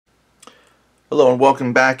Hello and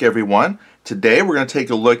welcome back, everyone. Today we're going to take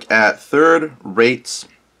a look at Third Rates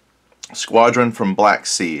Squadron from Black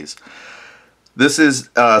Seas. This is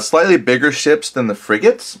slightly bigger ships than the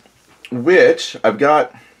frigates, which I've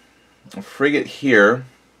got a frigate here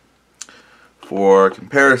for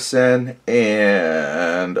comparison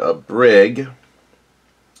and a brig. Here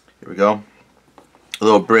we go. A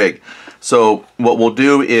little brig. So what we'll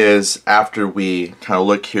do is, after we kind of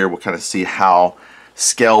look here, we'll kind of see how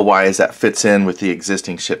scale-wise that fits in with the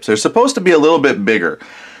existing ships. They're supposed to be a little bit bigger.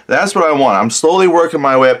 That's what I want. I'm slowly working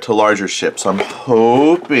my way up to larger ships. I'm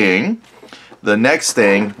hoping the next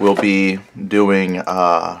thing will be doing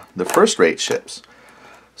the first-rate ships.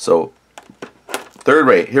 So, third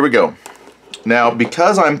rate, here we go. Now,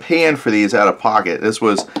 because I'm paying for these out of pocket, this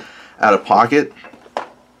was out of pocket,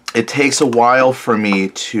 it takes a while for me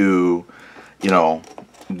to,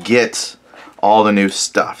 get all the new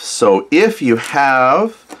stuff. So if you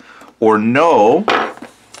have or know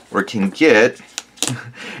or can get,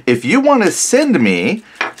 if you want to send me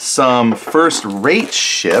some first-rate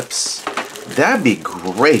ships, that'd be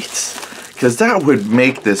great, because that would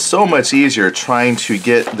make this so much easier trying to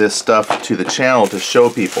get this stuff to the channel to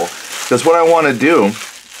show people. Because what I want to do,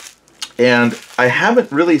 and I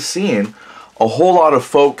haven't really seen a whole lot of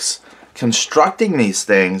folks constructing these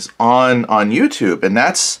things on YouTube, and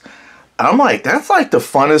I'm like, that's like the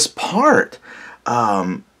funnest part.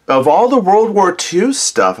 Of all the World War II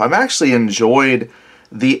stuff, I've actually enjoyed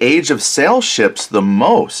the Age of Sail ships the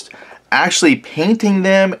most. Actually painting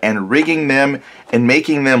them and rigging them and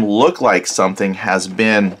making them look like something has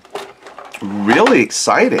been really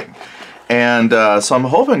exciting. And so I'm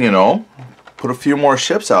hoping, put a few more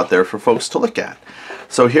ships out there for folks to look at.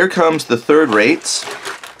 So here comes the third rates.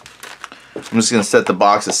 I'm just going to set the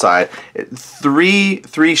box aside.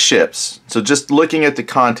 Three ships. So just looking at the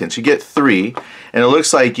contents, you get three, and it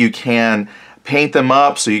looks like you can paint them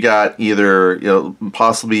up. So you got either,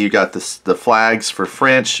 possibly you got the flags for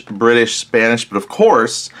French, British, Spanish, but of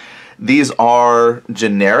course these are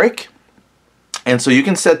generic, and so you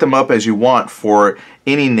can set them up as you want for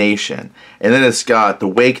any nation. And then it's got the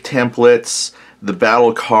wake templates, the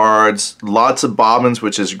battle cards, lots of bobbins,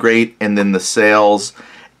 which is great, and then the sails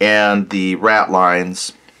and the rat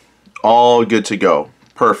lines, all good to go.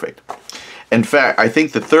 Perfect. In fact, I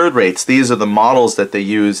think the third rates, these are the models that they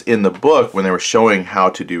use in the book when they were showing how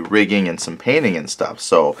to do rigging and some painting and stuff.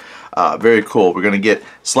 So, very cool. We're going to get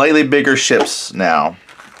slightly bigger ships now.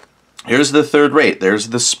 Here's the third rate. There's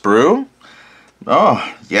the sprue.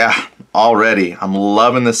 Oh, yeah, already. I'm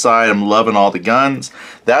loving the side. I'm loving all the guns.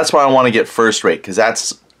 That's why I want to get first rate, because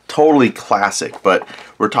that's totally classic, but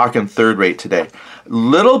we're talking third rate today.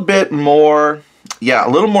 Little bit more, a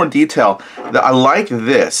little more detail. I like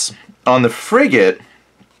this. On the frigate,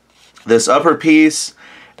 this upper piece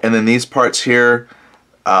and then these parts here,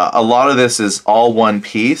 a lot of this is all one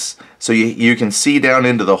piece. So you can see down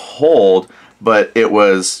into the hold, but it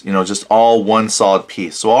was, just all one solid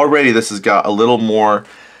piece. So already this has got a little more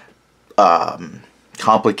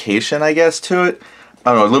complication, I guess, to it.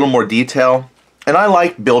 I don't know, a little more detail. And I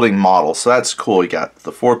like building models, so that's cool. You got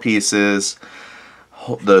the 4 pieces,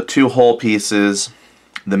 the 2 hull pieces,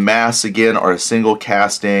 the masts again are a single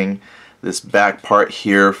casting. This back part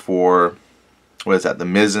here for, what is that, the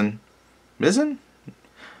mizzen? Mizzen?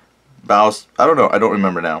 Bows? I don't know, I don't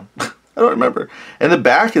remember now. I don't remember. And the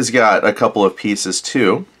back has got a couple of pieces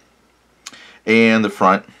too. And the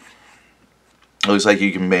front. It looks like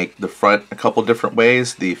you can make the front a couple different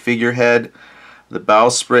ways. The figurehead, the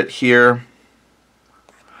bowsprit here.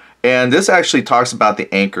 And this actually talks about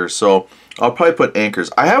the anchors, so I'll probably put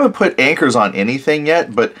anchors. I haven't put anchors on anything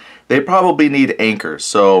yet, but they probably need anchors,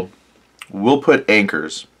 so we'll put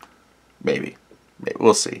anchors. Maybe.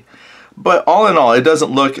 We'll see. But all in all, it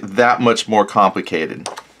doesn't look that much more complicated.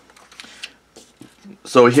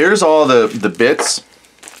 So here's all the bits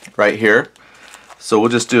right here. So we'll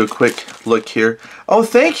just do a quick look here. Oh,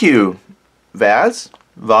 thank you, Vaz,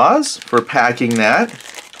 for packing that.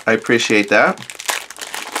 I appreciate that.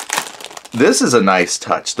 This is a nice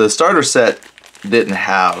touch. The starter set didn't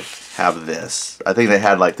have this. I think they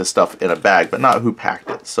had like the stuff in a bag, but not who packed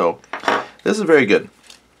it. So this is very good.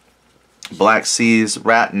 Black Seas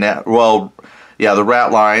rat net. Well, yeah, the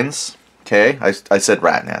rat lines. Okay, I said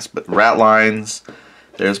rat nest, but rat lines.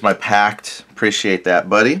 There's my packed. Appreciate that,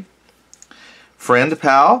 buddy. Friend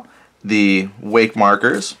pal, the wake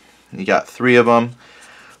markers. You got 3 of them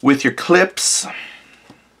with your clips,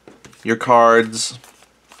 your cards.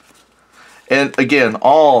 And again,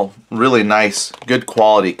 all really nice, good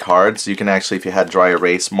quality cards. You can actually, if you had dry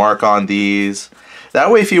erase, mark on these.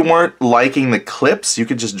 That way, if you weren't liking the clips, you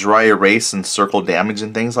could just dry erase and circle damage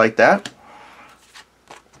and things like that.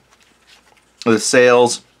 the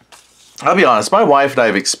sails. I'll be honest, my wife and I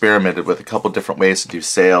have experimented with a couple different ways to do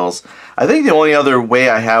sails. I think the only other way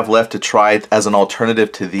I have left to try as an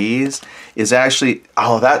alternative to these is actually,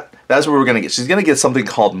 oh, that's what we're going to get. She's going to get something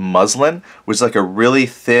called muslin, which is like a really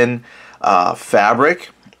thin fabric,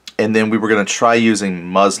 and then we were going to try using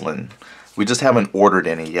muslin. We just haven't ordered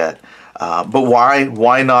any yet. But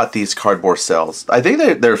why not these cardboard sails? I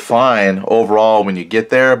think they're fine overall when you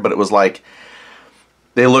get there, but it was like,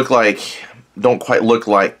 they don't quite look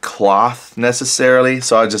like cloth necessarily,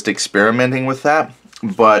 so I was just experimenting with that.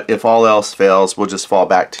 But if all else fails, we'll just fall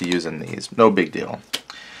back to using these. No big deal.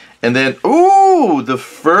 And then, ooh, the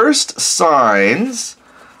first signs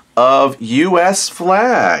of US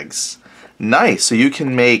flags. Nice. So you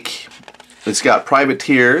can make, it's got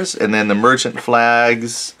privateers, and then the merchant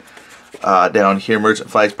flags down here,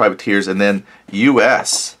 merchant flags, privateers, and then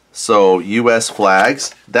US. So US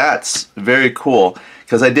flags. That's very cool,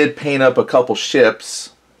 because I did paint up a couple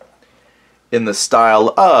ships in the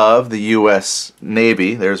style of the US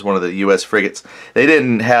Navy. There's one of the US frigates. They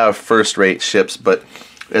didn't have first-rate ships, but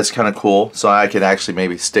it's kind of cool. So I could actually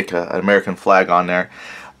maybe stick an American flag on there.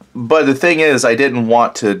 But the thing is, I didn't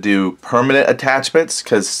want to do permanent attachments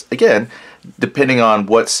because, again, depending on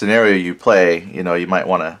what scenario you play, you know, you might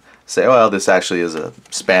want to say, well, this actually is a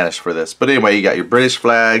Spanish for this. But anyway, you got your British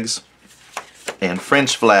flags and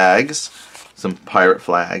French flags, some pirate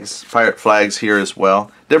flags here as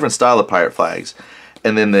well. Different style of pirate flags.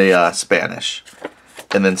 And then the Spanish.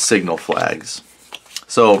 And then signal flags.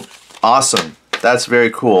 So, awesome. That's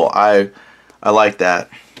very cool. I like that.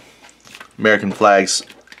 American flags,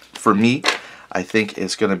 for me, I think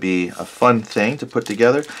is going to be a fun thing to put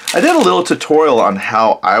together. I did a little tutorial on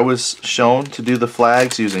how I was shown to do the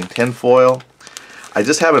flags using tinfoil. I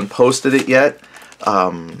just haven't posted it yet.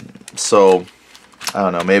 So, I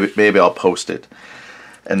don't know, maybe I'll post it.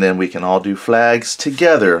 And then we can all do flags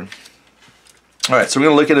together. Alright, so we're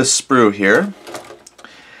going to look at a sprue here.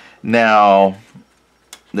 Now,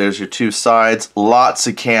 there's your two sides. Lots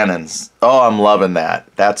of cannons. Oh, I'm loving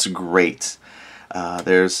that. That's great.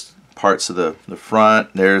 There's parts of the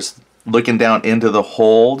front. There's looking down into the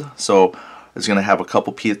hold. So it's going to have a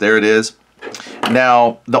couple pieces. There it is.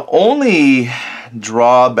 Now, the only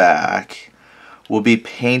drawback will be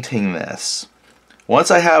painting this. Once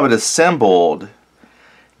I have it assembled,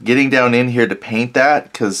 getting down in here to paint that,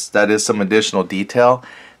 because that is some additional detail,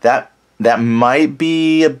 that might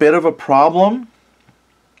be a bit of a problem.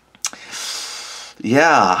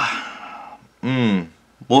 Yeah.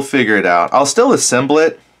 We'll figure it out. I'll still assemble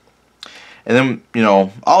it, and then, you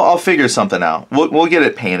know, I'll figure something out. We'll get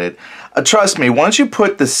it painted. Trust me, once you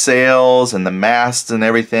put the sails and the masts and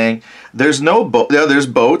everything, there's no boat. There's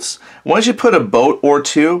boats. Once you put a boat or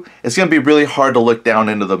two, it's going to be really hard to look down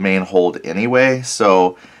into the main hold anyway,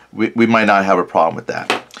 so we might not have a problem with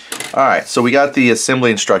that. Alright, so we got the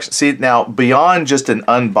assembly instructions. See, now, beyond just an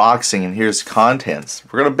unboxing and here's contents,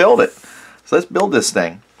 we're going to build it. So let's build this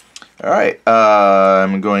thing. Alright,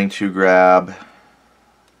 I'm going to grab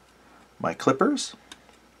my clippers.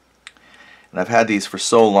 And I've had these for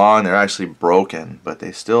so long, they're actually broken, but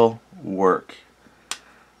they still work.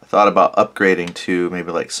 I thought about upgrading to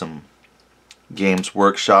maybe like some Games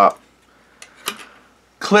Workshop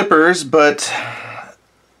clippers, but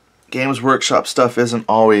Games Workshop stuff isn't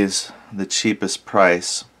always the cheapest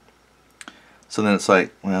price. So then it's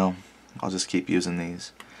like, well, I'll just keep using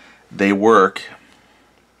these. They work.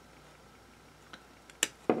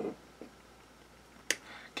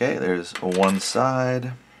 Okay, there's one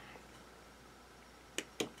side.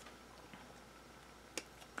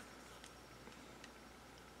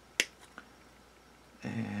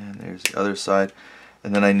 And there's the other side.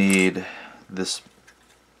 And then I need this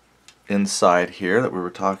inside here that we were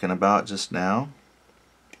talking about just now.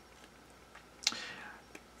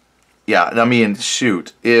 Yeah, I mean,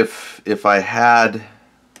 shoot, if I had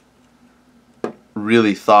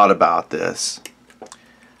really thought about this,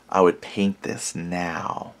 I would paint this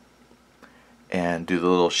now and do the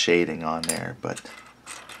little shading on there, but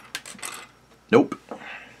nope.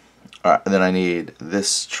 Alright, and then I need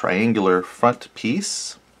this triangular front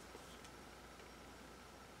piece.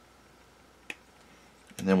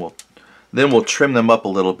 And then we'll trim them up a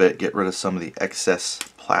little bit, get rid of some of the excess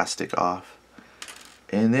plastic off.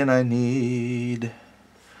 And then I need,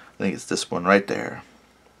 I think it's this one right there.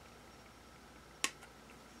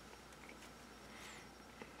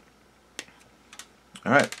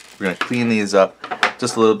 Alright, we're going to clean these up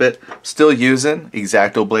just a little bit. Still using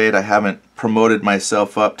X-Acto blade. I haven't promoted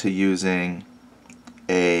myself up to using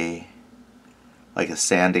a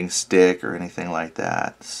sanding stick or anything like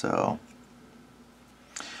that. So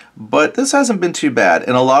But this hasn't been too bad.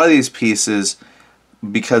 And a lot of these pieces,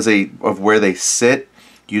 because of where they sit,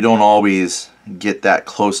 you don't always get that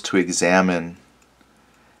close to examine,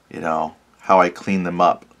 you know, how I clean them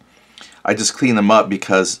up. I just clean them up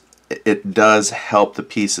because it does help the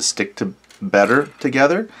pieces stick better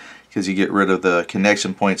together, because you get rid of the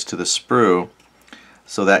connection points to the sprue,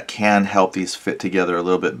 so that can help these fit together a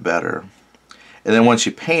little bit better. And then once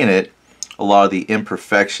you paint it, a lot of the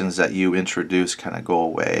imperfections that you introduce kind of go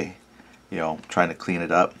away, you know, trying to clean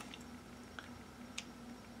it up.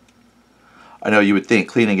 I know you would think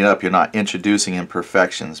cleaning it up you're not introducing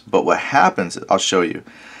imperfections, but what happens, I'll show you.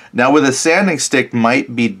 Now with a sanding stick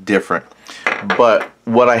might be different, but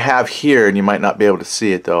what I have here, and you might not be able to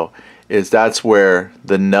see it though, is that's where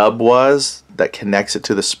the nub was that connects it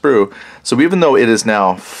to the sprue. So even though it is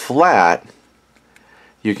now flat,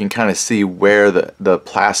 you can kind of see where the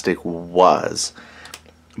plastic was.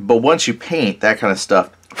 But once you paint, that kind of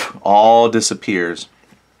stuff all disappears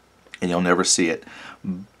and you'll never see it.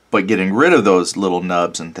 But getting rid of those little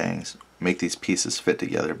nubs and things make these pieces fit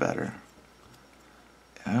together better.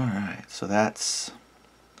 Alright, so that's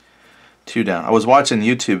 2 down. I was watching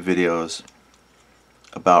YouTube videos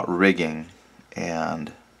about rigging,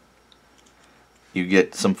 and you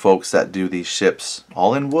get some folks that do these ships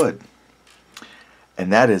all in wood,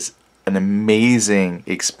 and that is an amazing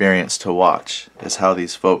experience to watch, is how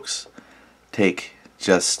these folks take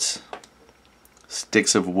just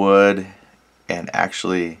sticks of wood and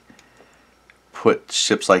actually put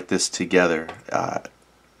ships like this together.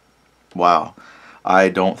 Wow, I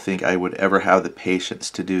don't think I would ever have the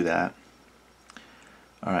patience to do that.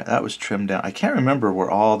 Alright, that was trimmed down. I can't remember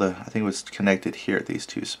where all the, I think it was connected here at these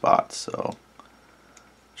 2 spots, so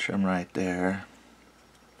trim right there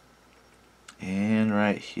and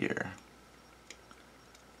right here.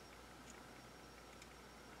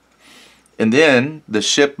 And then the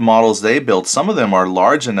ship models they build, some of them are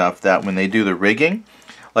large enough that when they do the rigging,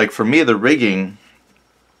 like for me the rigging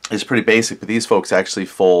is pretty basic, but these folks actually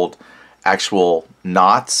fold actual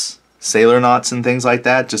knots, sailor knots and things like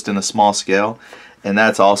that, just in a small scale. And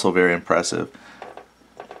that's also very impressive.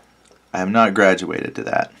 I have not graduated to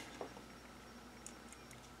that.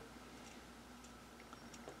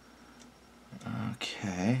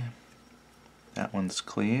 Okay, that one's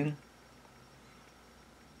clean.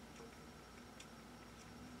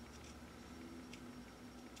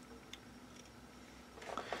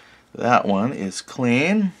 That one is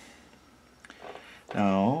clean.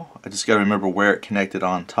 Now, I just got to remember where it connected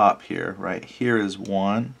on top here. Right here is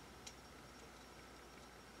one.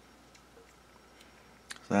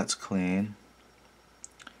 That's clean.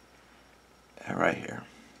 Right here.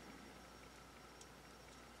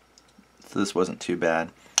 So this wasn't too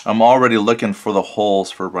bad. I'm already looking for the holes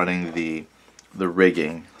for running the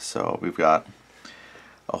rigging. So we've got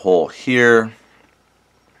a hole here,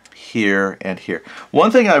 here, and here. One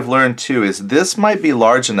thing I've learned too is this might be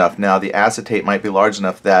large enough now, the acetate might be large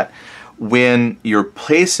enough that when you're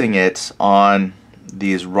placing it on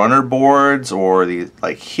these runner boards or these,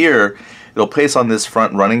 like here, it'll place on this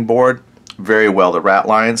front running board very well, the rat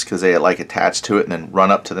lines, because they like attach to it and then run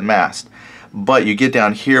up to the mast. But you get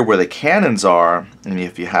down here where the cannons are, and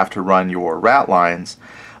if you have to run your rat lines,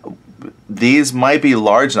 these might be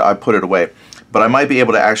large. I put it away, but I might be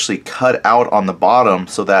able to actually cut out on the bottom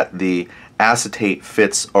so that the acetate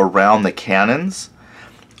fits around the cannons.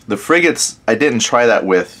 The frigates, I didn't try that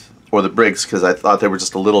with, or the brigs, because I thought they were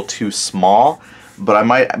just a little too small. But I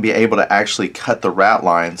might be able to actually cut the rat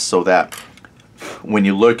lines so that when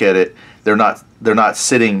you look at it, they're not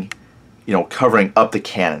sitting, you know, covering up the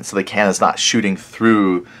cannon, so the cannon's not shooting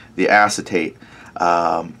through the acetate.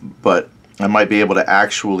 But I might be able to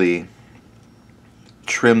actually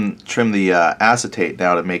trim the acetate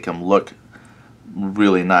now to make them look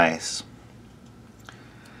really nice.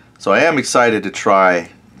 So I am excited to try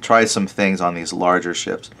some things on these larger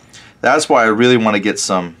ships. That's why I really want to get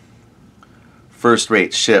some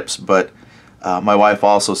first-rate ships, but my wife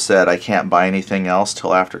also said I can't buy anything else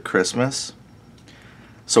till after Christmas.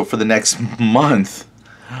 So for the next month,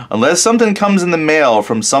 unless something comes in the mail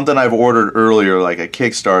from something I've ordered earlier, like a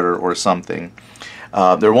Kickstarter or something,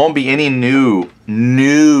 there won't be any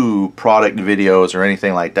new product videos or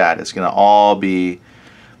anything like that. It's going to all be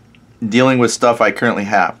dealing with stuff I currently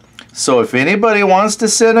have. So if anybody wants to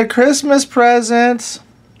send a Christmas present,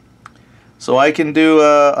 so I can do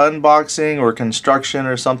unboxing or construction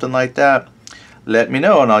or something like that, let me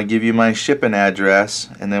know and I'll give you my shipping address,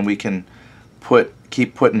 and then we can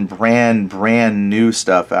keep putting brand new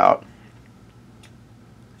stuff out.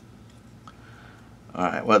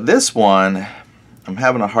 Alright, well this one, I'm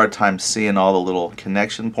having a hard time seeing all the little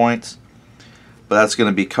connection points, but that's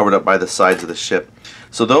going to be covered up by the sides of the ship.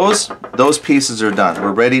 So those pieces are done.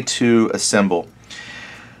 We're ready to assemble.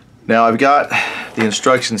 Now I've got the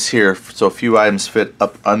instructions here, so a few items fit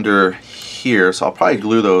up under here, so I'll probably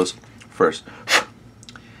glue those first.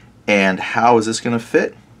 And how is this going to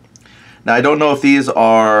fit? Now I don't know if these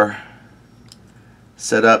are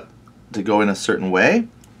set up to go in a certain way,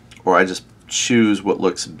 or I just choose what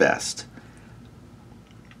looks best.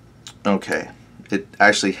 Okay, it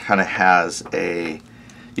actually kind of has a,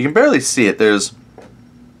 you can barely see it, there's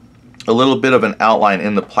a little bit of an outline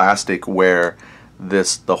in the plastic where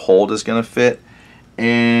the hold is going to fit,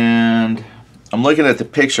 and I'm looking at the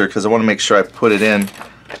picture because I want to make sure I put it in.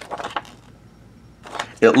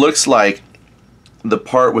 It looks like the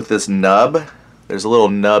part with this nub, there's a little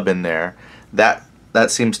nub in there, that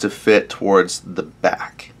seems to fit towards the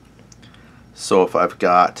back. So if I've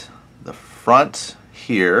got the front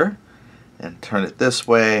here and turn it this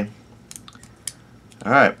way,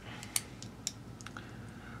 alright,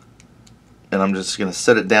 and I'm just going to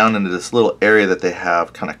set it down into this little area that they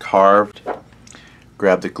have kind of carved.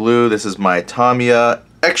 Grab the glue. This is my Tamiya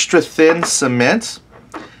extra thin cement.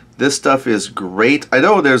 This stuff is great. I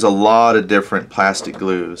know there's a lot of different plastic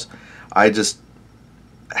glues. I just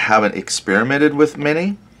haven't experimented with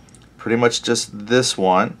many. Pretty much just this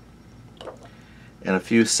one. In a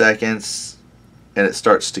few seconds and it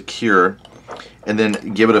starts to cure. And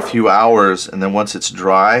then give it a few hours, and then once it's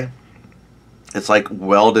dry, it's like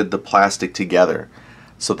welded the plastic together.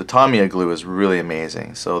 So the Tamiya glue is really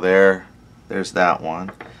amazing. So there's that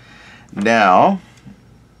one. Now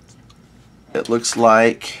it looks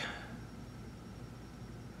like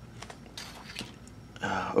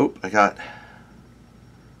oh, I got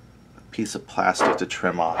a piece of plastic to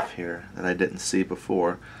trim off here that I didn't see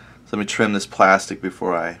before. So let me trim this plastic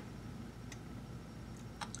before I,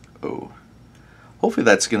 oh, hopefully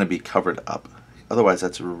that's going to be covered up. Otherwise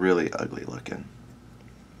that's really ugly looking.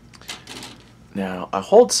 Now I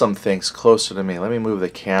hold some things closer to me. Let me move the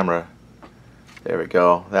camera. There we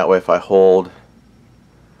go. That way if I hold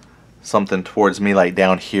something towards me, like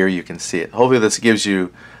down here, you can see it. Hopefully this gives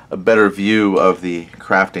you a better view of the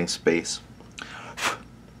crafting space.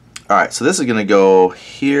 Alright, so this is going to go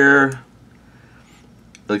here.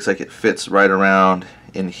 It looks like it fits right around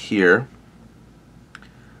in here.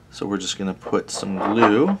 So we're just going to put some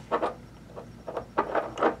glue.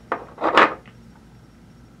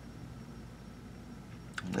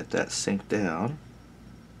 Let that sink down.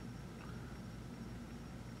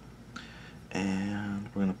 And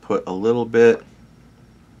we're going to put a little bit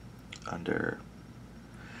under.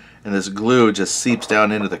 And this glue just seeps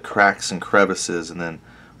down into the cracks and crevices and then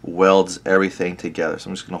welds everything together. So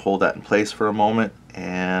I'm just going to hold that in place for a moment,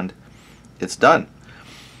 and it's done.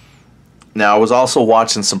 Now I was also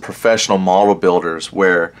watching some professional model builders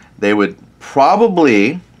where they would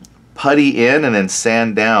probably putty in and then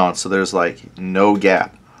sand down so there's like no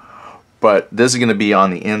gap. But this is going to be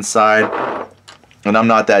on the inside, and I'm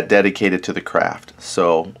not that dedicated to the craft,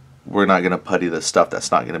 so we're not going to putty this stuff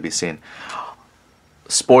that's not going to be seen.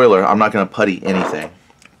 Spoiler, I'm not going to putty anything.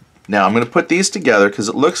 Now I'm going to put these together because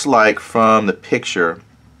it looks like from the picture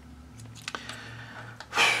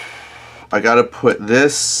I got to put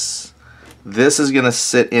this is going to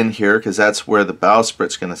sit in here because that's where the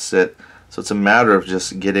bowsprit's going to sit. So it's a matter of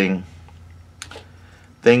just getting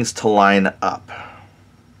things to line up.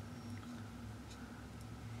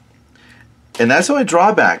 And that's the only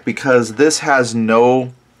drawback, because this has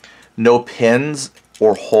no pins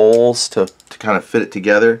or holes to kind of fit it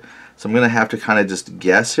together. So I'm going to have to kind of just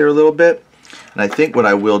guess here a little bit. And I think what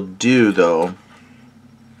I will do though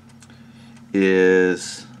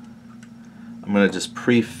is I'm going to just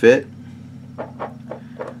pre-fit,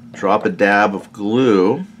 drop a dab of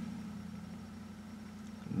glue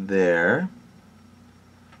there,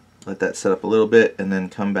 let that set up a little bit, and then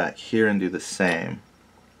come back here and do the same.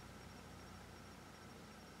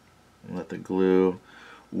 Let the glue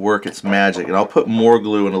work its magic, and I'll put more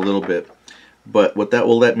glue in a little bit. But what that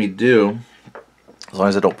will let me do, as long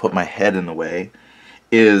as I don't put my head in the way,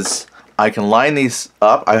 is I can line these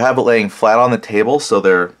up. I have it laying flat on the table, so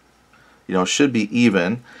they're, should be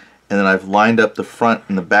even. And then I've lined up the front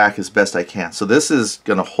and the back as best I can. So this is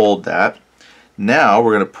going to hold that. Now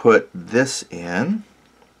we're going to put this in,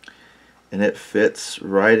 and it fits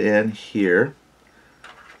right in here.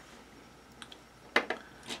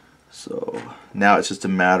 So now it's just a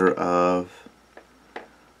matter of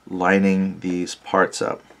lining these parts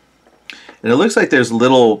up. And it looks like there's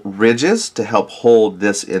little ridges to help hold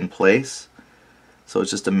this in place. So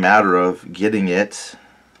it's just a matter of getting it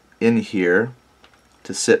in here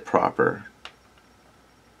to sit proper.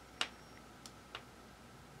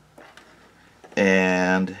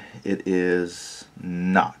 and it is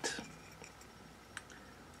not.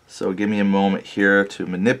 So give me a moment here to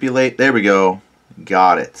manipulate. There we go.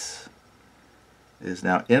 Got it. It is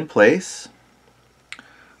now in place.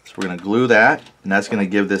 So we're going to glue that, and that's going to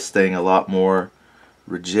give this thing a lot more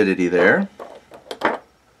rigidity there.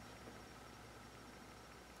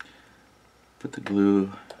 Put the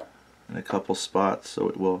glue in a couple spots so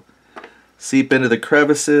it will seep into the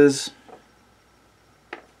crevices.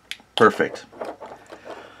 Perfect.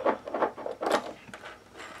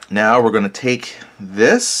 Now we're going to take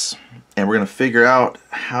this and we're going to figure out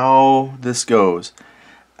how this goes.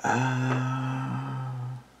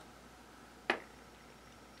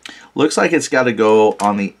 Looks like it's got to go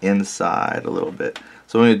on the inside a little bit.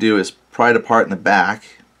 So what I'm going to do is pry it apart in the back,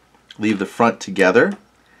 leave the front together,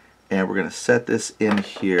 and we're going to set this in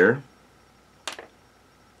here.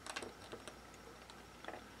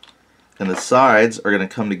 And the sides are going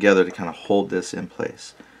to come together to kind of hold this in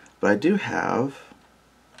place. But I do have,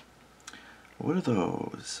 what are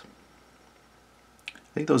those?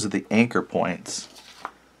 I think those are the anchor points.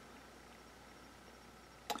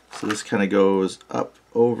 So this kind of goes up,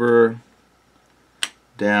 over,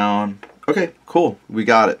 down. Okay, cool, we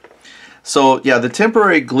got it. So yeah, the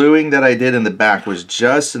temporary gluing that I did in the back was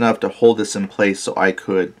just enough to hold this in place so I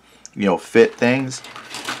could, you know, fit things.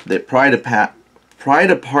 That pried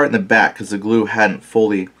apart in the back because the glue hadn't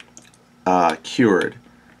fully cured.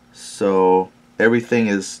 So everything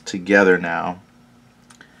is together now.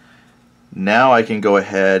 Now I can go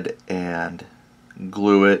ahead and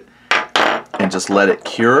glue it and just let it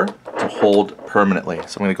cure to hold permanently.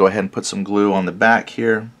 So I'm going to go ahead and put some glue on the back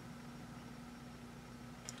here.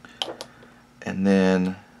 And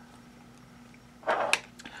then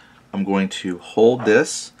I'm going to hold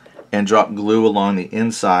this and drop glue along the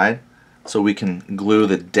inside so we can glue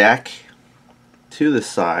the deck to the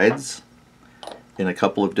sides in a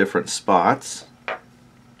couple of different spots.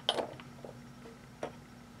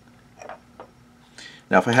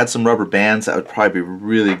 Now if I had some rubber bands, that would probably be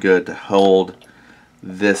really good to hold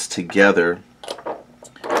this together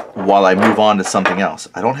while I move on to something else.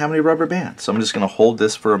 I don't have any rubber bands, so I'm just going to hold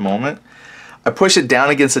this for a moment. I push it down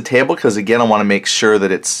against the table because again I want to make sure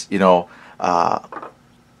that it's, you know,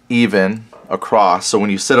 even across, so when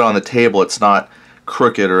you sit it on the table it's not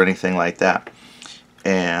crooked or anything like that.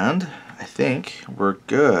 And I think we're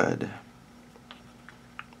good.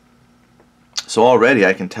 So already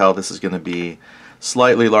I can tell this is going to be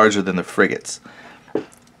slightly larger than the frigates.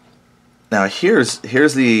 Now here's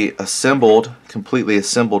the assembled, completely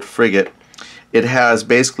assembled frigate. It has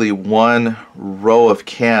basically one row of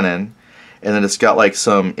cannon, and then it's got like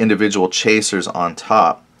some individual chasers on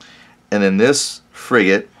top. And then this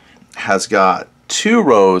frigate has got 2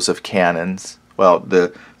 rows of cannons, well, the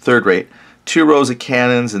third rate, 2 rows of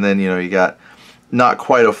cannons, and then, you know, you got not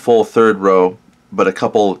quite a full third row, but a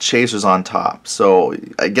couple chasers on top. So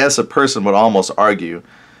I guess a person would almost argue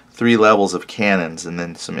 3 levels of cannons and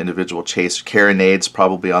then some individual chase carronades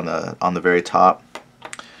probably on the very top.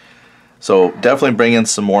 So definitely bring in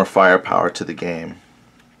some more firepower to the game.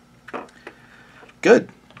 Good.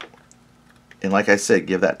 And like I said,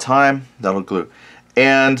 give that time, that'll glue.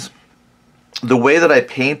 And the way that I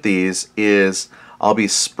paint these is I'll be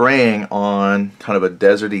spraying on kind of a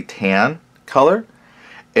deserty tan color,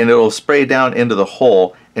 and it'll spray down into the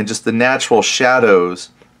hole, and just the natural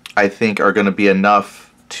shadows I think are going to be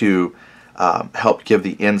enough to help give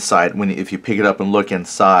the inside. If you pick it up and look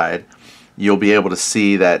inside, you'll be able to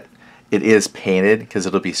see that it is painted because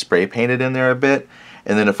it'll be spray painted in there a bit.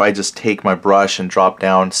 And then if I just take my brush and drop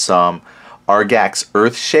down some Argax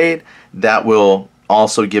Earth Shade, that will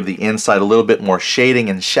also give the inside a little bit more shading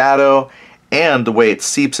and shadow. And the way it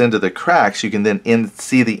seeps into the cracks, you can then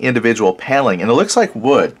see the individual paneling, and it looks like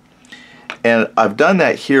wood. And I've done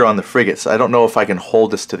that here on the frigates. I don't know if I can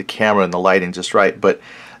hold this to the camera and the lighting just right, but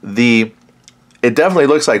it definitely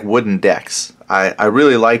looks like wooden decks. I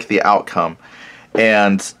really like the outcome,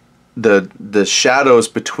 and the shadows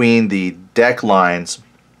between the deck lines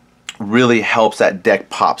really helps that deck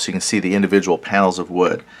pop, so you can see the individual panels of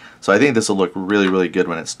wood. So I think this will look really, really good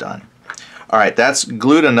when it's done. Alright, that's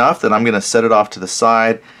glued enough that I'm going to set it off to the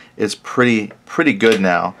side. It's pretty good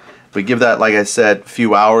now. But give that, like I said, a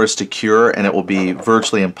few hours to cure, and it will be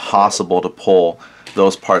virtually impossible to pull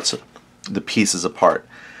those parts, the pieces apart.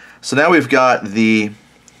 So now we've got the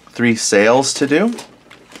 3 sails to do,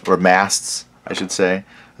 or masts, I should say.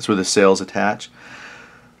 That's where the sails attach.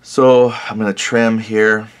 So I'm going to trim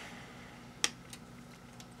here.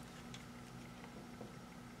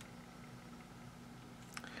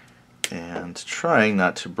 And trying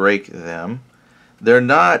not to break them. They're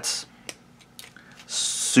not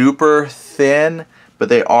super thick thin, but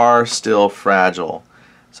they are still fragile.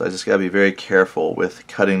 So I just got to be very careful with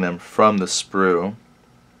cutting them from the sprue.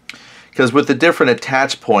 Because with the different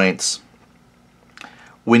attach points,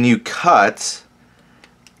 when you cut,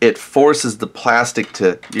 it forces the plastic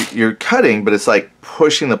to, you're cutting, but it's like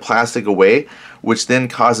pushing the plastic away, which then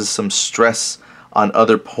causes some stress on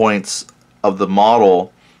other points of the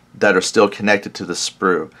model that are still connected to the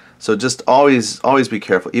sprue. So just always be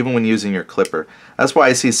careful, even when using your clipper. That's why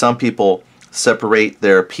I see some people separate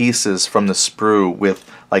their pieces from the sprue with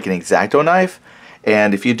like an X-Acto knife.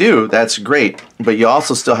 And if you do, that's great, but you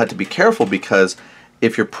also still have to be careful, because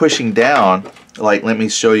if you're pushing down, like let me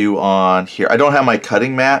show you on here. I don't have my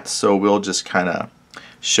cutting mat, so we'll just kind of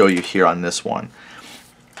show you here on this one.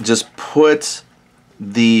 Just put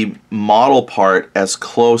the model part as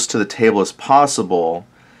close to the table as possible,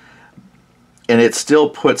 and it still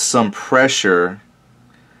puts some pressure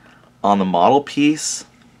on the model piece.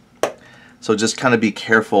 So just kind of be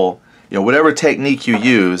careful. You know, whatever technique you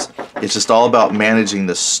use, it's just all about managing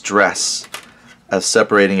the stress of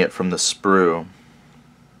separating it from the sprue.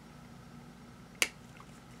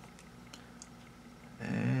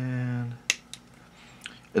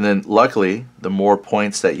 And then luckily, the more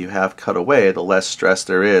points that you have cut away, the less stress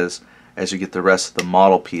there is as you get the rest of the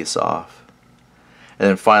model piece off. And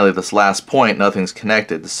then finally, this last point, nothing's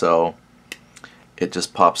connected, so it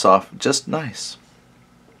just pops off just nice.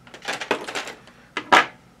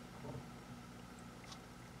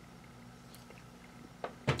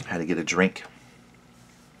 Had to get a drink.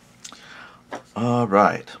 All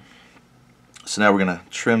right. So now we're going to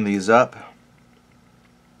trim these up.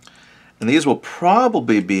 And these will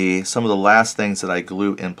probably be some of the last things that I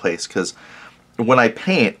glue in place, because when I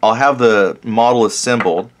paint, I'll have the model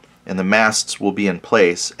assembled and the masts will be in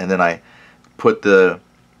place, and then I put the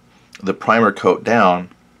primer coat down.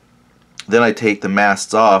 Then I take the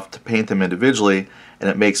masts off to paint them individually, and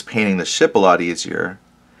it makes painting the ship a lot easier.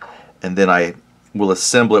 And then I will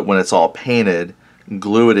assemble it when it's all painted,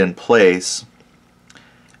 glue it in place,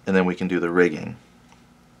 and then we can do the rigging.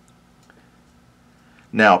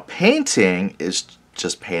 Now painting is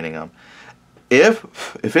just painting them.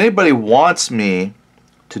 If anybody wants me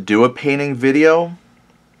to do a painting video,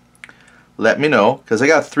 let me know, because I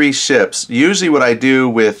got 3 ships. Usually what I do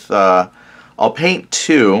with, I'll paint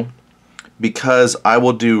 2, because I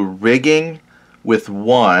will do rigging with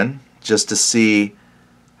 1 just to see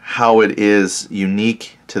how it is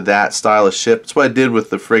unique to that style of ship. That's what I did with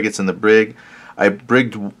the frigates and the brig. I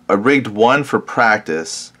rigged 1 for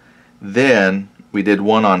practice, then we did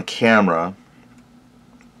 1 on camera,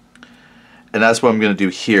 and that's what I'm going to do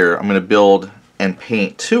here. I'm going to build and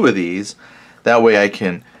paint 2 of these. That way I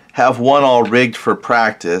can have 1 all rigged for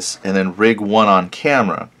practice and then rig 1 on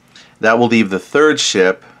camera. That will leave the 3rd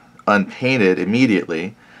ship unpainted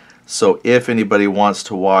immediately. So if anybody wants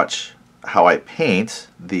to watch how I paint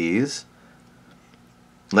these,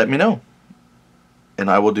 let me know,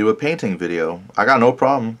 and I will do a painting video. I got no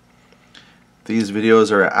problem. These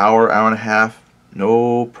videos are an hour, hour and a half,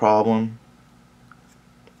 no problem.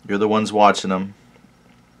 You're the ones watching them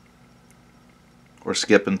or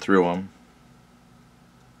skipping through them.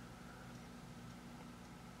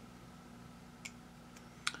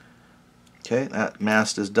 Okay, that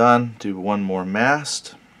mast is done. Do 1 more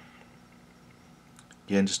mast.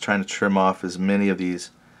 Again, just trying to trim off as many of these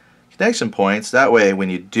connection points. That way, when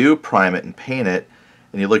you do prime it and paint it,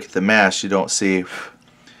 and you look at the mast, you don't see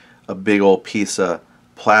a big old piece of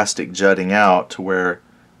plastic jutting out to where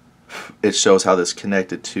it shows how this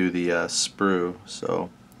connected to the sprue. So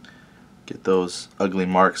get those ugly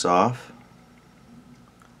marks off.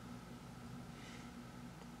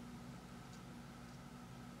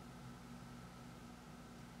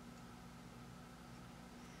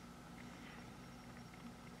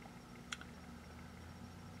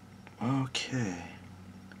 Okay,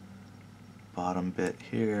 bottom bit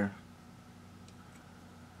here.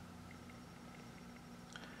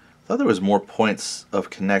 Thought there was more points of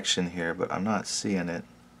connection here, but I'm not seeing it.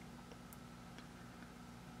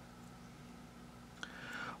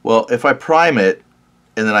 Well, if I prime it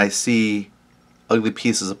and then I see ugly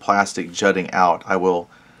pieces of plastic jutting out, I will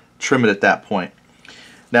trim it at that point.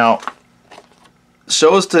 Now,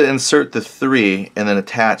 shows to insert the 3 and then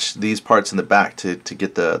attach these parts in the back to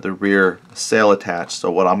get the rear sail attached. So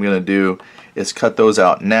what I'm going to do is cut those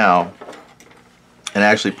out now and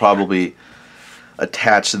actually probably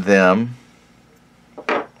attach them.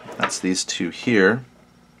 That's these 2 here.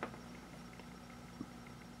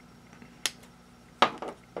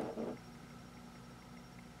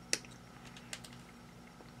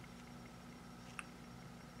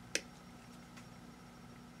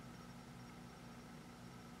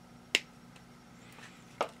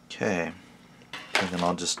 Okay, and then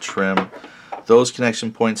I'll just trim those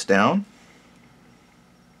connection points down.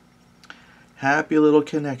 Happy little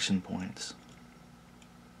connection points.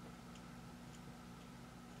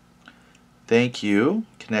 Thank you,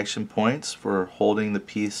 connection points, for holding the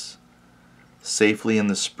piece safely in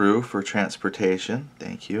the sprue for transportation.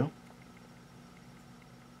 Thank you.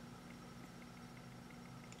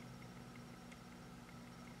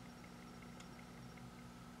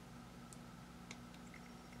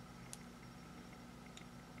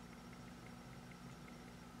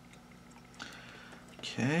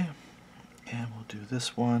 Okay, and we'll do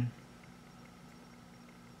this one.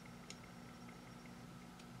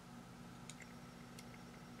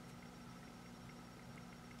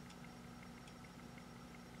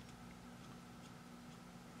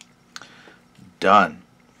 Done.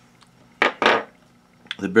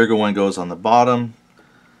 The bigger one goes on the bottom,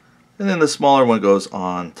 and then the smaller one goes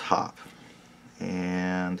on top.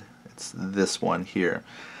 And it's this one here.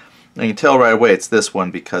 Now you can tell right away it's this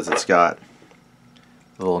one because it's got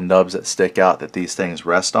little nubs that stick out that these things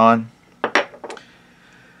rest on.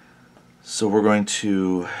 So we're going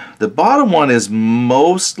to, the bottom one is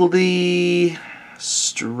mostly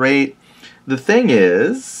straight. The thing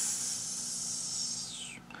is,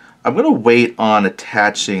 I'm going to wait on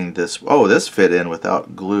attaching this. Oh, this fit in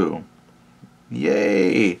without glue.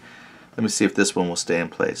 Yay! Let me see if this one will stay in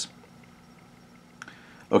place.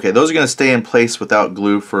 Okay, those are going to stay in place without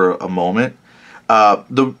glue for a moment.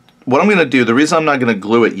 What I'm going to do, the reason I'm not going to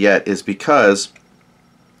glue it yet is because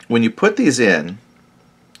when you put these in,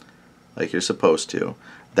 like you're supposed to,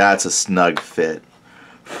 that's a snug fit.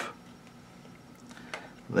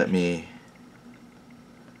 Let me...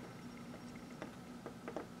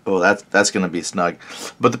 Oh, that's going to be snug.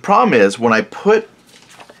 But the problem is, when I put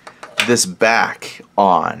this back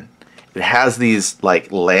on, it has these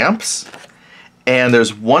like lamps, and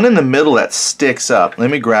there's one in the middle that sticks up. Let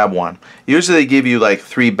me grab one. Usually they give you like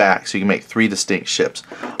 3 backs so you can make 3 distinct ships.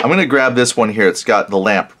 I'm going to grab this one here. It's got the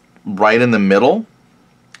lamp right in the middle.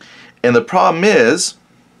 And the problem is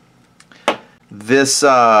this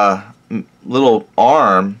little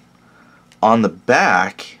arm on the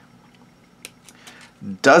back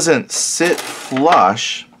doesn't sit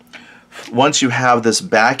flush once you have this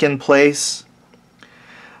back in place.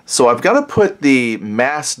 So I've got to put the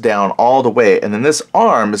mast down all the way, and then this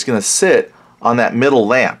arm is going to sit on that middle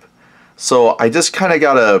lamp. So I just kind of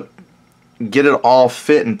got to get it all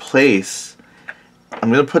fit in place.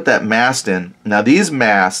 I'm going to put that mast in. Now these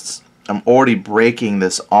masts, I'm already breaking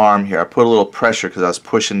this arm here. I put a little pressure because I was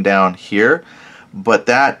pushing down here, but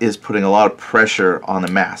that is putting a lot of pressure on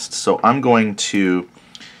the mast. So I'm going to,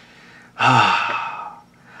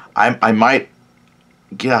 I might,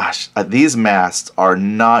 gosh, these masts are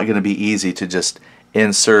not going to be easy to just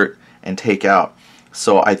insert and take out.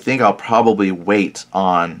 So I think I'll probably wait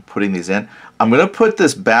on putting these in. I'm going to put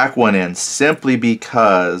this back one in simply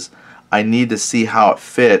because I need to see how it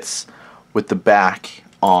fits with the back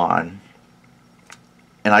on.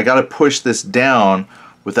 And I got to push this down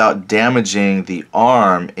without damaging the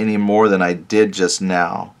arm any more than I did just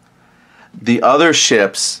now. The other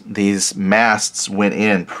ships, these masts went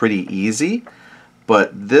in pretty easy,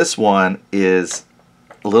 but this one is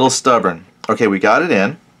a little stubborn. Okay, we got it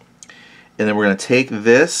in, and then we're going to take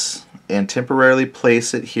this and temporarily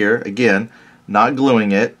place it here. Again, not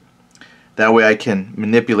gluing it. That way I can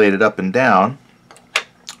manipulate it up and down.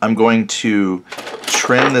 I'm going to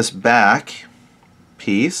trim this back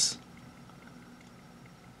piece.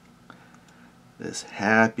 This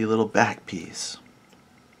happy little back piece.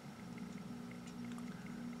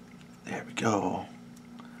 There we go.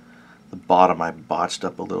 The bottom I botched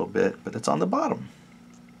up a little bit, but it's on the bottom.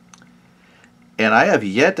 And I have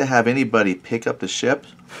yet to have anybody pick up the ship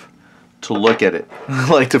to look at it,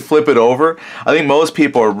 like to flip it over. I think most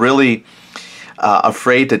people are really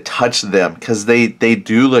afraid to touch them because they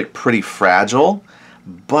do look pretty fragile,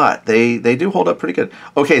 but they do hold up pretty good.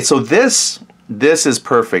 Okay, so this is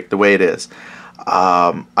perfect the way it is.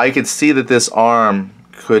 I could see that this arm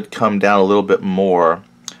could come down a little bit more,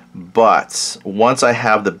 but once I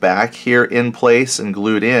have the back here in place and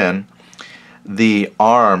glued in, the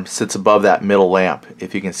arm sits above that middle lamp,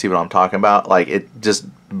 if you can see what I'm talking about. Like, it just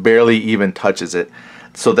barely even touches it.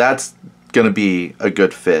 So that's going to be a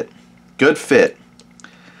good fit. Good fit.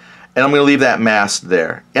 And I'm going to leave that mast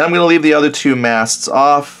there. And I'm going to leave the other 2 masts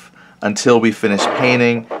off until we finish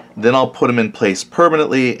painting. Then I'll put them in place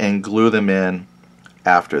permanently and glue them in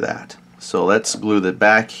after that. So let's glue the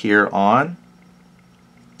back here on.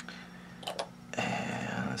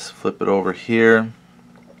 And let's flip it over here.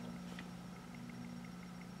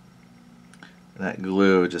 that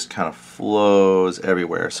glue just kind of flows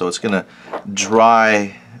everywhere. So it's going to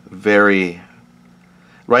dry very...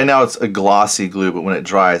 Right now it's a glossy glue, but when it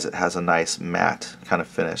dries it has a nice matte kind of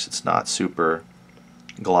finish. It's not super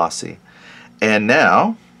glossy. And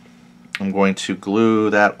now I'm going to glue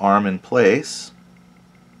that arm in place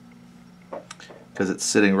because it's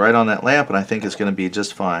sitting right on that lamp, and I think it's going to be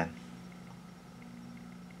just fine.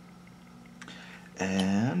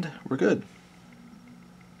 And we're good.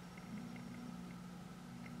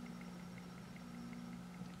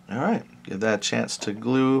 Alright, give that a chance to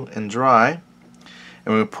glue and dry.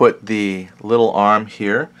 And we put the little arm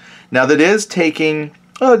here. Now that is taking,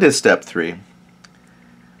 oh, it is step 3.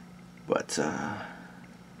 But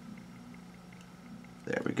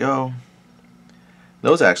there we go.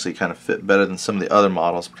 Those actually kind of fit better than some of the other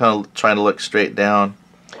models. I'm kind of trying to look straight down.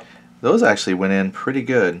 Those actually went in pretty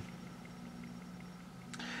good.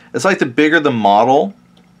 It's like the bigger the model,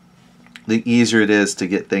 the easier it is to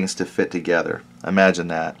get things to fit together. Imagine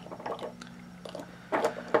that.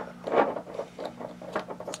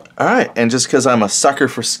 Alright, and just because I'm a sucker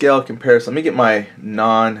for scale comparison, let me get my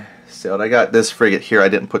non-sailed. I got this frigate here. I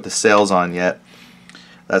didn't put the sails on yet.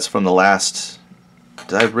 That's from the last...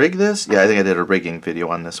 Did I rig this? Yeah, I think I did a rigging video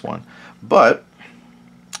on this one. But,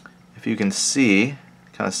 if you can see,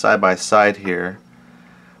 kind of side by side here,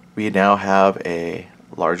 we now have a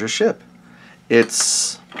larger ship.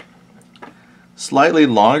 It's slightly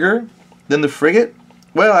longer than the frigate.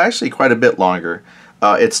 Well, actually quite a bit longer.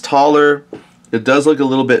 It's taller. It does look a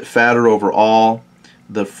little bit fatter overall.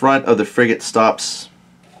 The front of the frigate stops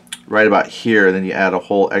right about here, and then you add a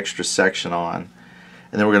whole extra section on.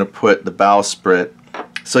 And then we're going to put the bowsprit.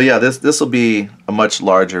 So yeah, this will be a much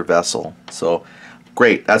larger vessel. So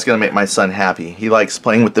great, that's going to make my son happy. He likes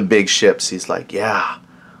playing with the big ships. He's like, yeah,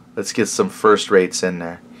 let's get some first rates in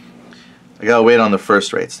there. I gotta wait on the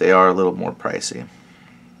first rates. They are a little more pricey.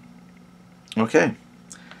 Okay,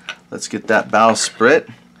 let's get that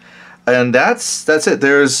bowsprit. And that's it.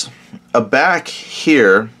 There's a back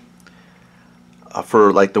here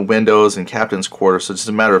for like the windows and captain's quarters, so it's just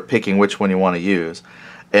a matter of picking which one you want to use.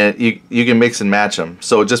 And you can mix and match them.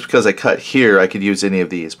 So just because I cut here, I could use any of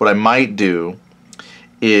these. What I might do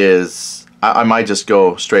is I might just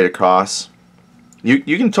go straight across. You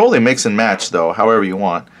can totally mix and match though, however you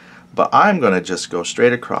want. But I'm going to just go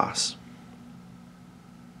straight across.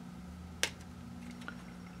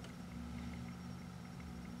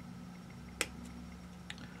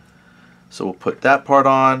 So we'll put that part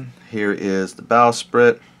on. Here is the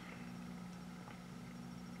bowsprit.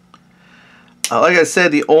 Like I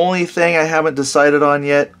said, the only thing I haven't decided on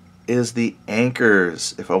yet is the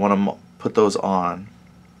anchors, if I want to put those on.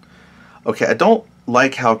 Okay, I don't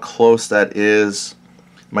like how close that is.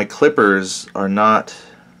 My clippers are not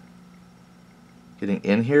getting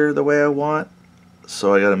in here the way I want,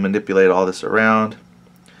 so I got to manipulate all this around.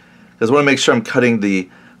 Because I want to make sure I'm cutting the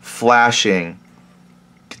flashing,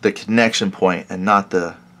 the connection point, and not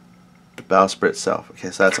the bowsprit itself. Okay,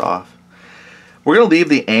 so that's off. We're going to leave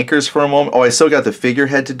the anchors for a moment. Oh, I still got the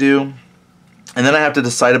figurehead to do. And then I have to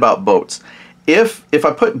decide about boats. If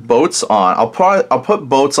I put boats on, I'll put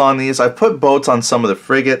boats on these. I've put boats on some of the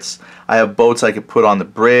frigates. I have boats I could put on the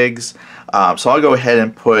brigs. So I'll go ahead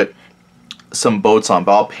and put some boats on,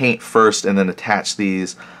 but I'll paint first and then attach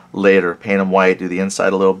these later. Paint them white, do the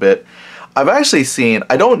inside a little bit. I've actually seen,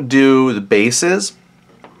 I don't do the bases,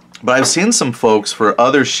 but I've seen some folks for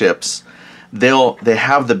other ships, they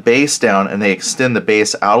have the base down and they extend the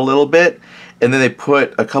base out a little bit, and then they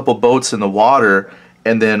put a couple boats in the water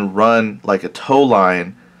and then run like a tow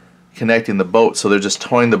line connecting the boat, so they're just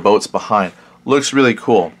towing the boats behind. Looks really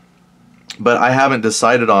cool. But I haven't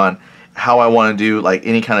decided on how I want to do like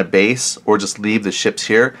any kind of base or just leave the ships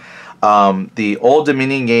here. The Old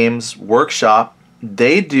Dominion Games Workshop,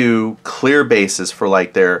 they do clear bases for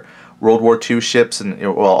like their World War II ships and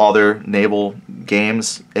well, all their naval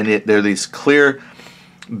games, and they're these clear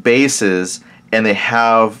bases, and they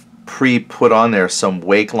have pre-put on there some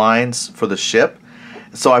wake lines for the ship.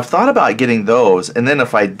 So I've thought about getting those, and then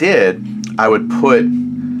if I did, I would put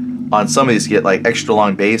on some of these, get like extra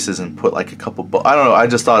long bases and put like a couple, I don't know, I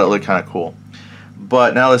just thought it looked kind of cool.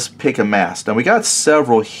 But now let's pick a mast. Now we got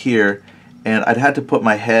several here, and I'd had to put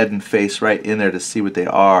my head and face right in there to see what they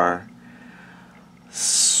are.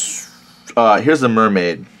 Here's the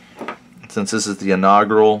mermaid. Since this is the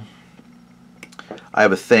inaugural, I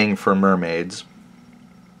have a thing for mermaids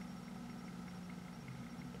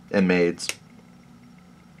and maids,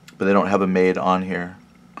 but they don't have a maid on here.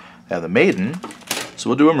 They have the maiden, so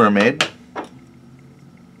we'll do a mermaid.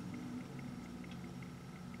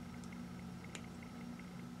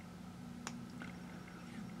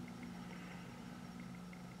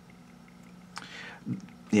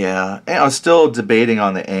 Yeah, and I was still debating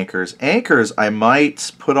on the anchors. Anchors I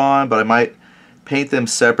might put on, but I might paint them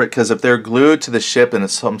separate because if they're glued to the ship, then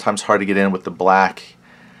it's sometimes hard to get in with the black.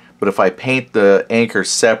 But if I paint the anchor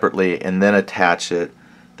separately and then attach it,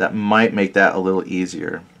 that might make that a little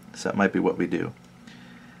easier. So that might be what we do.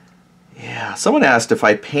 Yeah, someone asked if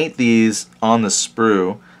I paint these on the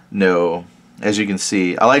sprue. No, as you can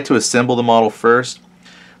see, I like to assemble the model first.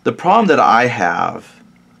 The problem that I have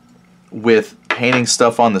with painting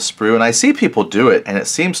stuff on the sprue, and I see people do it and it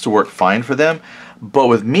seems to work fine for them, but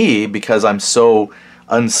with me, because I'm so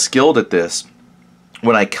unskilled at this,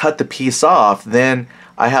 when I cut the piece off, then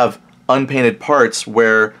I have unpainted parts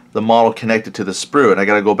where the model connected to the sprue and I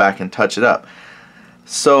gotta go back and touch it up.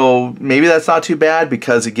 So maybe that's not too bad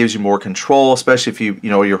because it gives you more control, especially if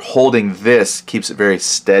you're holding this, keeps it very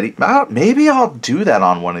steady. Maybe I'll do that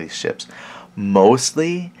on one of these ships.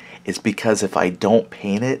 Mostly it's because if I don't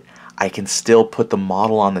paint it, I can still put the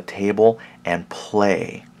model on the table and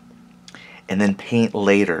play and then paint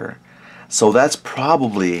later. So that's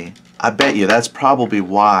probably, I bet you that's probably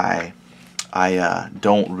why I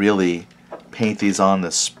don't really paint these on the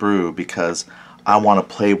sprue, because I want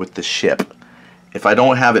to play with the ship. If I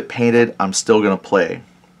don't have it painted, I'm still going to play.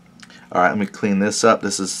 Alright, let me clean this up.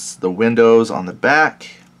 This is the windows on the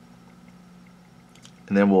back.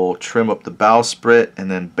 And then we'll trim up the bowsprit, and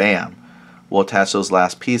then bam, we'll attach those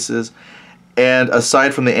last pieces. And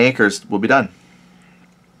aside from the anchors, we'll be done.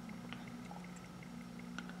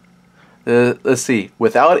 Let's see,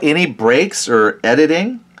 without any breaks or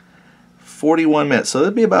editing, 41 minutes. So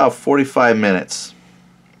that'd be about 45 minutes.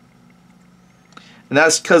 And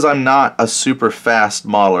that's because I'm not a super fast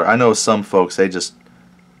modeler. I know some folks, they just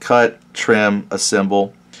cut, trim,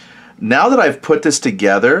 assemble. Now that I've put this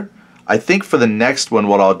together, I think for the next one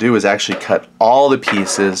what I'll do is actually cut all the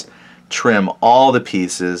pieces, trim all the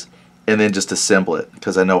pieces, and then just assemble it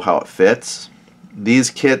because I know how it fits.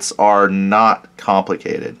 These kits are not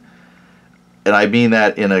complicated. And I mean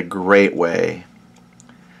that in a great way.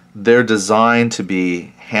 They're designed to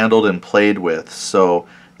be handled and played with, so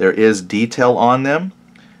there is detail on them,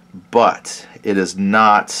 but it is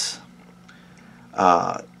not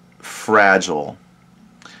fragile.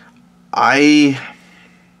 I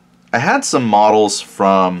had some models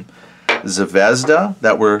from Zvezda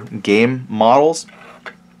that were game models,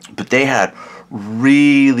 but they had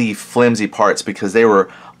really flimsy parts because they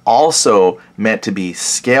were also meant to be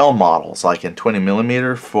scale models, like in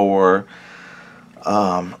 20mm for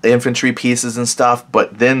infantry pieces and stuff,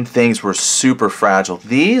 but then things were super fragile.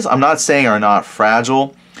 These, I'm not saying are not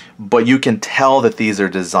fragile, but you can tell that these are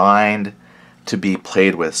designed to be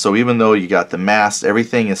played with. So even though you got the mast,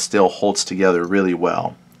 everything is still holds together really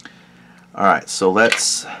well. Alright, so I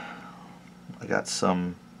got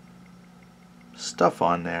some stuff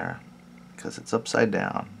on there because it's upside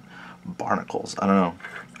down. Barnacles, I don't know.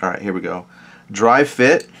 Alright, here we go. Dry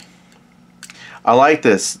fit. I like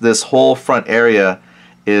this. This whole front area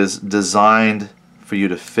is designed for you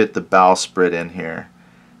to fit the bowsprit in here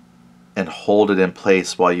and hold it in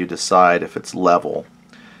place while you decide if it's level.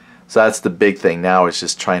 So that's the big thing now, is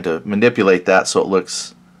just trying to manipulate that so it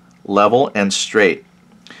looks level and straight.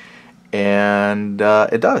 And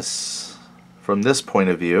it does from this point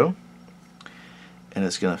of view. And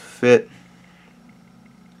it's going to fit.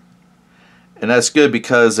 And that's good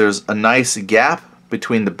because there's a nice gap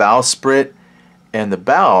between the bowsprit and the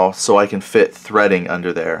bow, so I can fit threading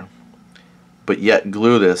under there, but yet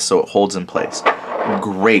glue this so it holds in place.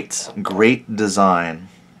 Great design.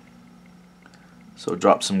 So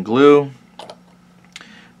drop some glue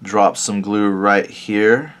right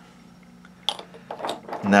here,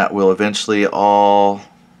 and that will eventually all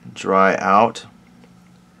dry out.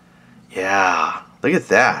 Yeah, look at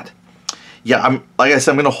that. Yeah, like I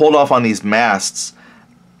said, I'm gonna hold off on these masts.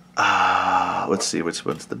 Let's see which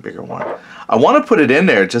one's the bigger one. I want to put it in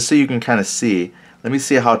there just so you can kind of see. Let me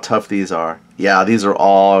see how tough these are. Yeah, these are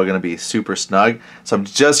all going to be super snug. So I'm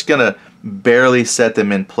just going to barely set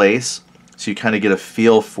them in place so you kind of get a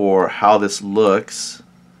feel for how this looks.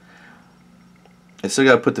 I still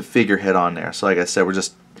got to put the figurehead on there. So like I said, we're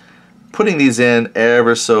just putting these in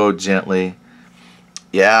ever so gently.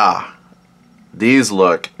 Yeah, these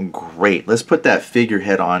look great. Let's put that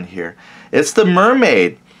figurehead on here. It's the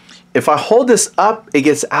mermaid. If I hold this up, it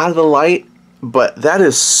gets out of the light, but that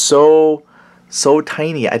is so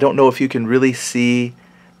tiny. I don't know if you can really see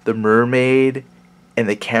the mermaid and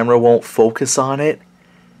the camera won't focus on it.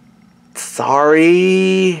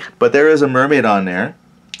 Sorry, but there is a mermaid on there,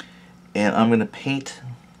 and I'm going to paint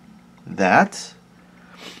that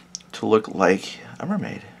to look like a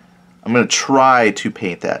mermaid. I'm going to try to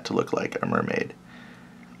paint that to look like a mermaid.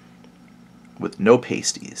 with no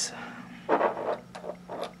pasties.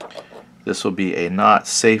 This will be a not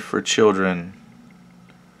safe for children.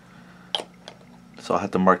 So I'll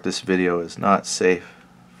have to mark this video as not safe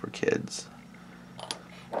for kids.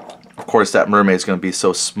 Of course, that mermaid is going to be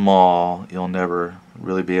so small, you'll never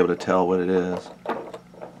really be able to tell what it is.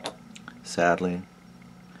 Sadly.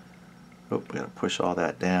 Oh, we got to push all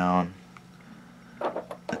that down.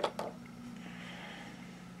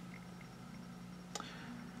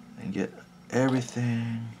 And get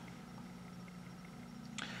everything.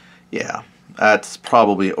 Yeah, that's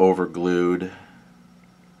probably over glued.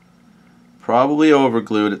 Probably over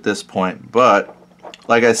glued at this point, but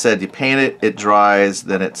like I said, you paint it, it dries,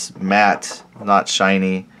 then it's matte, not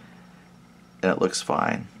shiny, and it looks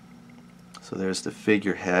fine. So there's the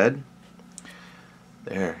figurehead.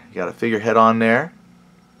 There, you got a figurehead on there.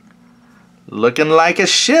 Looking like a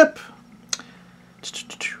ship.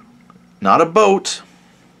 Not a boat.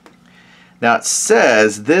 Now it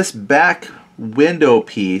says this back window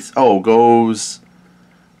piece, goes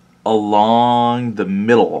along the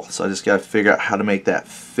middle. So I just got to figure out how to make that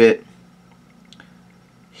fit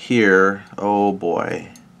here. Oh boy.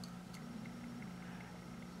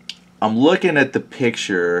 I'm looking at the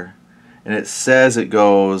picture and it says it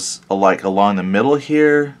goes like along the middle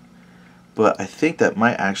here, but I think that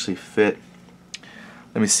might actually fit.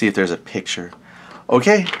 Let me see if there's a picture.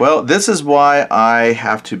 Okay, well, this is why I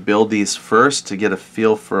have to build these first to get a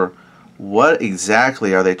feel for what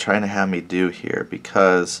exactly are they trying to have me do here,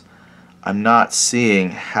 because I'm not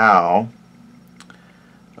seeing how.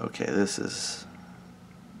 Okay, this is,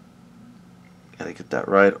 gotta get that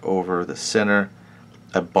right over the center.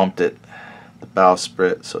 I bumped it, the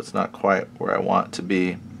bowsprit, so it's not quite where I want it to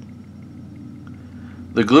be.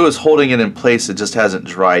 The glue is holding it in place, it just hasn't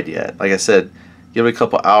dried yet. Like I said, give it a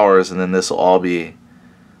couple hours and then this will all be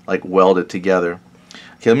like welded together.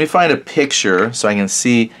 Okay, let me find a picture so I can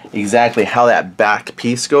see exactly how that back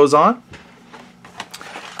piece goes on.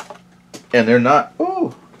 And they're not,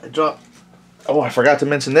 oh, I dropped, I forgot to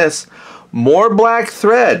mention this. More black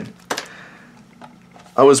thread.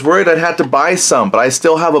 I was worried I'd have to buy some, but I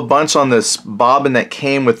still have a bunch on this bobbin that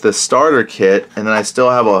came with the starter kit, and then I still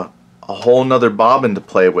have a whole nother bobbin to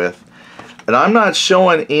play with. And I'm not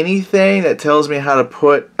showing anything that tells me how to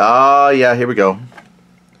put, yeah, here we go.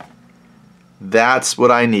 That's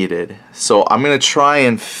what I needed. So I'm going to try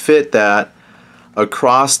and fit that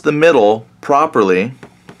across the middle properly.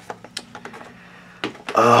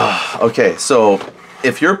 Okay, so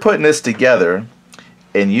if you're putting this together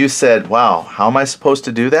and you said, wow, how am I supposed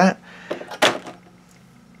to do that?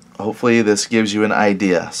 Hopefully this gives you an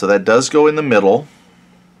idea. So that does go in the middle.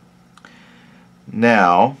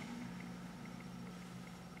 Now,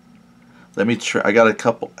 let me try. I got a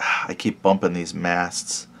couple, I keep bumping these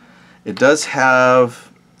masts. It does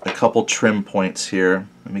have a couple trim points here.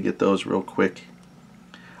 Let me get those real quick.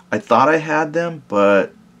 I thought I had them,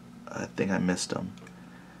 but I think I missed them.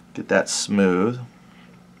 Get that smooth.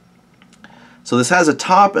 So this has a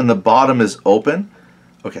top and the bottom is open.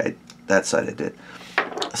 Okay, that side I did.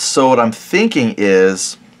 So what I'm thinking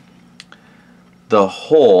is the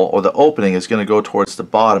hole or the opening is going to go towards the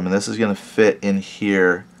bottom, and this is going to fit in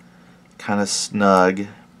here kind of snug.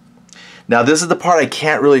 Now this is the part I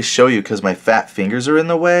can't really show you because my fat fingers are in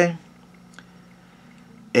the way.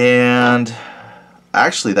 And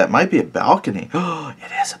actually that might be a balcony. Oh,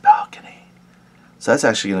 it is a balcony. So that's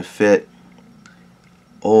actually going to fit.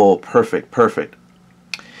 Oh, perfect, perfect.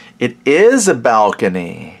 It is a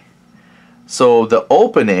balcony. So the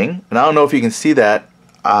opening, and I don't know if you can see that,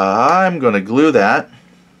 I'm going to glue that.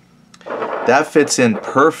 That fits in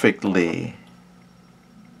perfectly.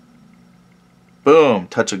 Boom,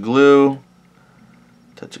 touch of glue,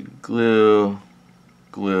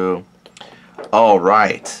 glue. All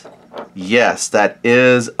right. Yes, that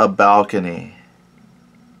is a balcony.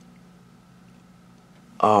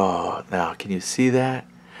 Oh, now can you see that?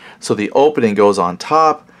 So the opening goes on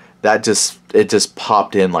top. It just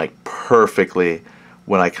popped in like perfectly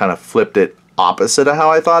when I kind of flipped it opposite of how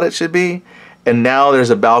I thought it should be. And now there's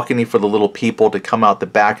a balcony for the little people to come out the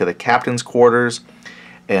back of the captain's quarters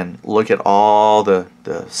and look at all the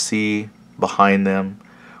sea behind them,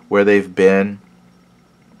 where they've been.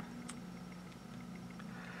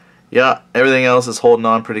 Yeah, everything else is holding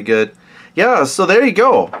on pretty good. Yeah, so there you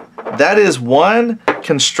go. That is one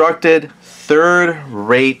constructed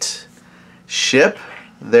third-rate ship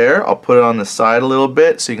there. I'll put it on the side a little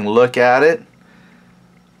bit so you can look at it.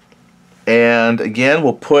 And again,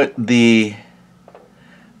 we'll put the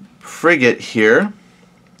frigate here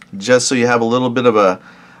just so you have a little bit of a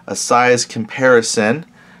size comparison.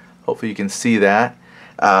 Hopefully you can see that.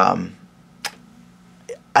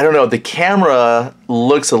 I don't know, the camera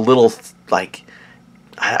looks a little like,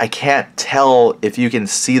 I can't tell if you can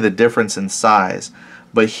see the difference in size,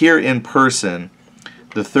 but here in person,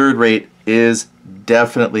 the third rate is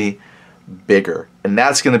definitely bigger, and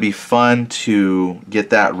that's going to be fun to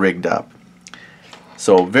get that rigged up.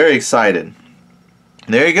 So very excited.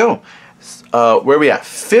 There you go. Where are we at?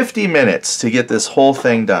 50 minutes to get this whole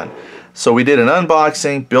thing done. So we did an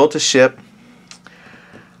unboxing, built a ship.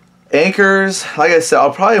 Anchors, like I said,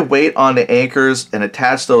 I'll probably wait on the anchors and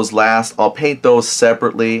attach those last. I'll paint those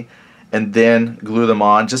separately and then glue them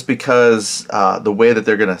on, just because the way that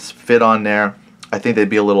they're going to fit on there, I think they'd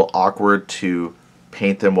be a little awkward to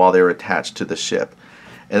paint them while they were attached to the ship.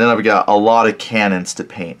 And then I've got a lot of cannons to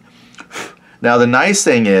paint. Now the nice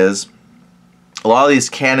thing is, a lot of these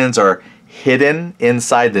cannons are hidden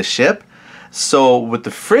inside the ship. So with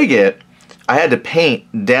the frigate, I had to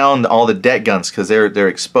paint down all the deck guns because they're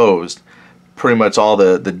exposed. Pretty much all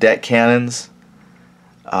the deck cannons.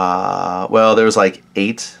 Well, there was like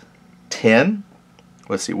 8, 10.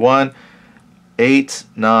 Let's see, 1, 8,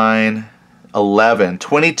 9, 11,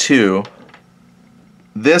 22.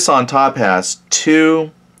 This on top has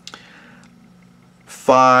 2,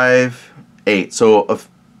 5, 8. So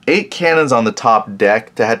 8 cannons on the top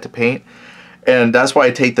deck that I had to paint. And that's why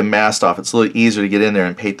I take the mast off. It's a little easier to get in there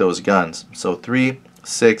and paint those guns. So 3,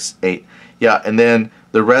 6, 8. Yeah, and then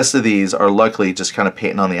the rest of these are luckily just kind of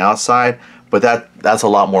painting on the outside, but that's a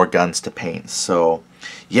lot more guns to paint. So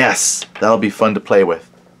yes, that'll be fun to play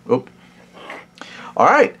with. Oop. All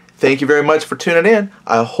right, thank you very much for tuning in.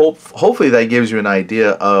 I hopefully that gives you an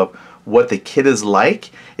idea of what the kit is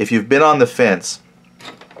like. If you've been on the fence,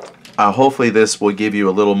 hopefully this will give you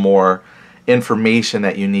a little more information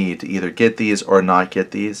that you need to either get these or not get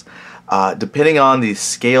these. Depending on the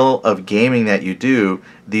scale of gaming that you do,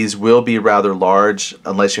 these will be rather large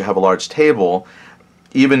unless you have a large table.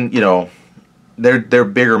 Even, you know, they're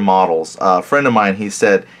bigger models. A friend of mine, he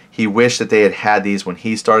said he wished that they had these when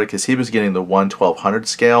he started because he was getting the 1/1200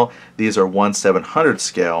 scale. These are 1/700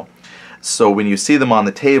 scale. So when you see them on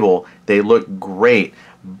the table, they look great,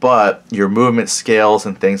 but your movement scales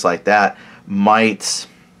and things like that might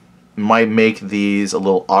make these a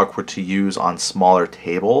little awkward to use on smaller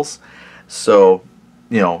tables. So,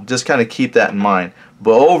 you know, just kind of keep that in mind.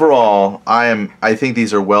 But overall, I think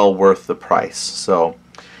these are well worth the price. So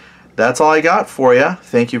that's all I got for you.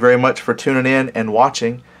 Thank you very much for tuning in and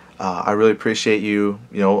watching. I really appreciate you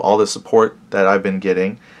know, all the support that I've been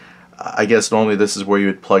getting. I guess normally this is where you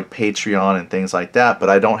would plug Patreon and things like that, but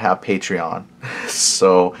I don't have Patreon.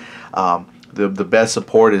 So the best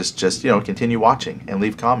support is just, you know, continue watching and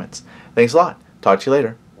leave comments. Thanks a lot. Talk to you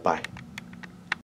later. Bye.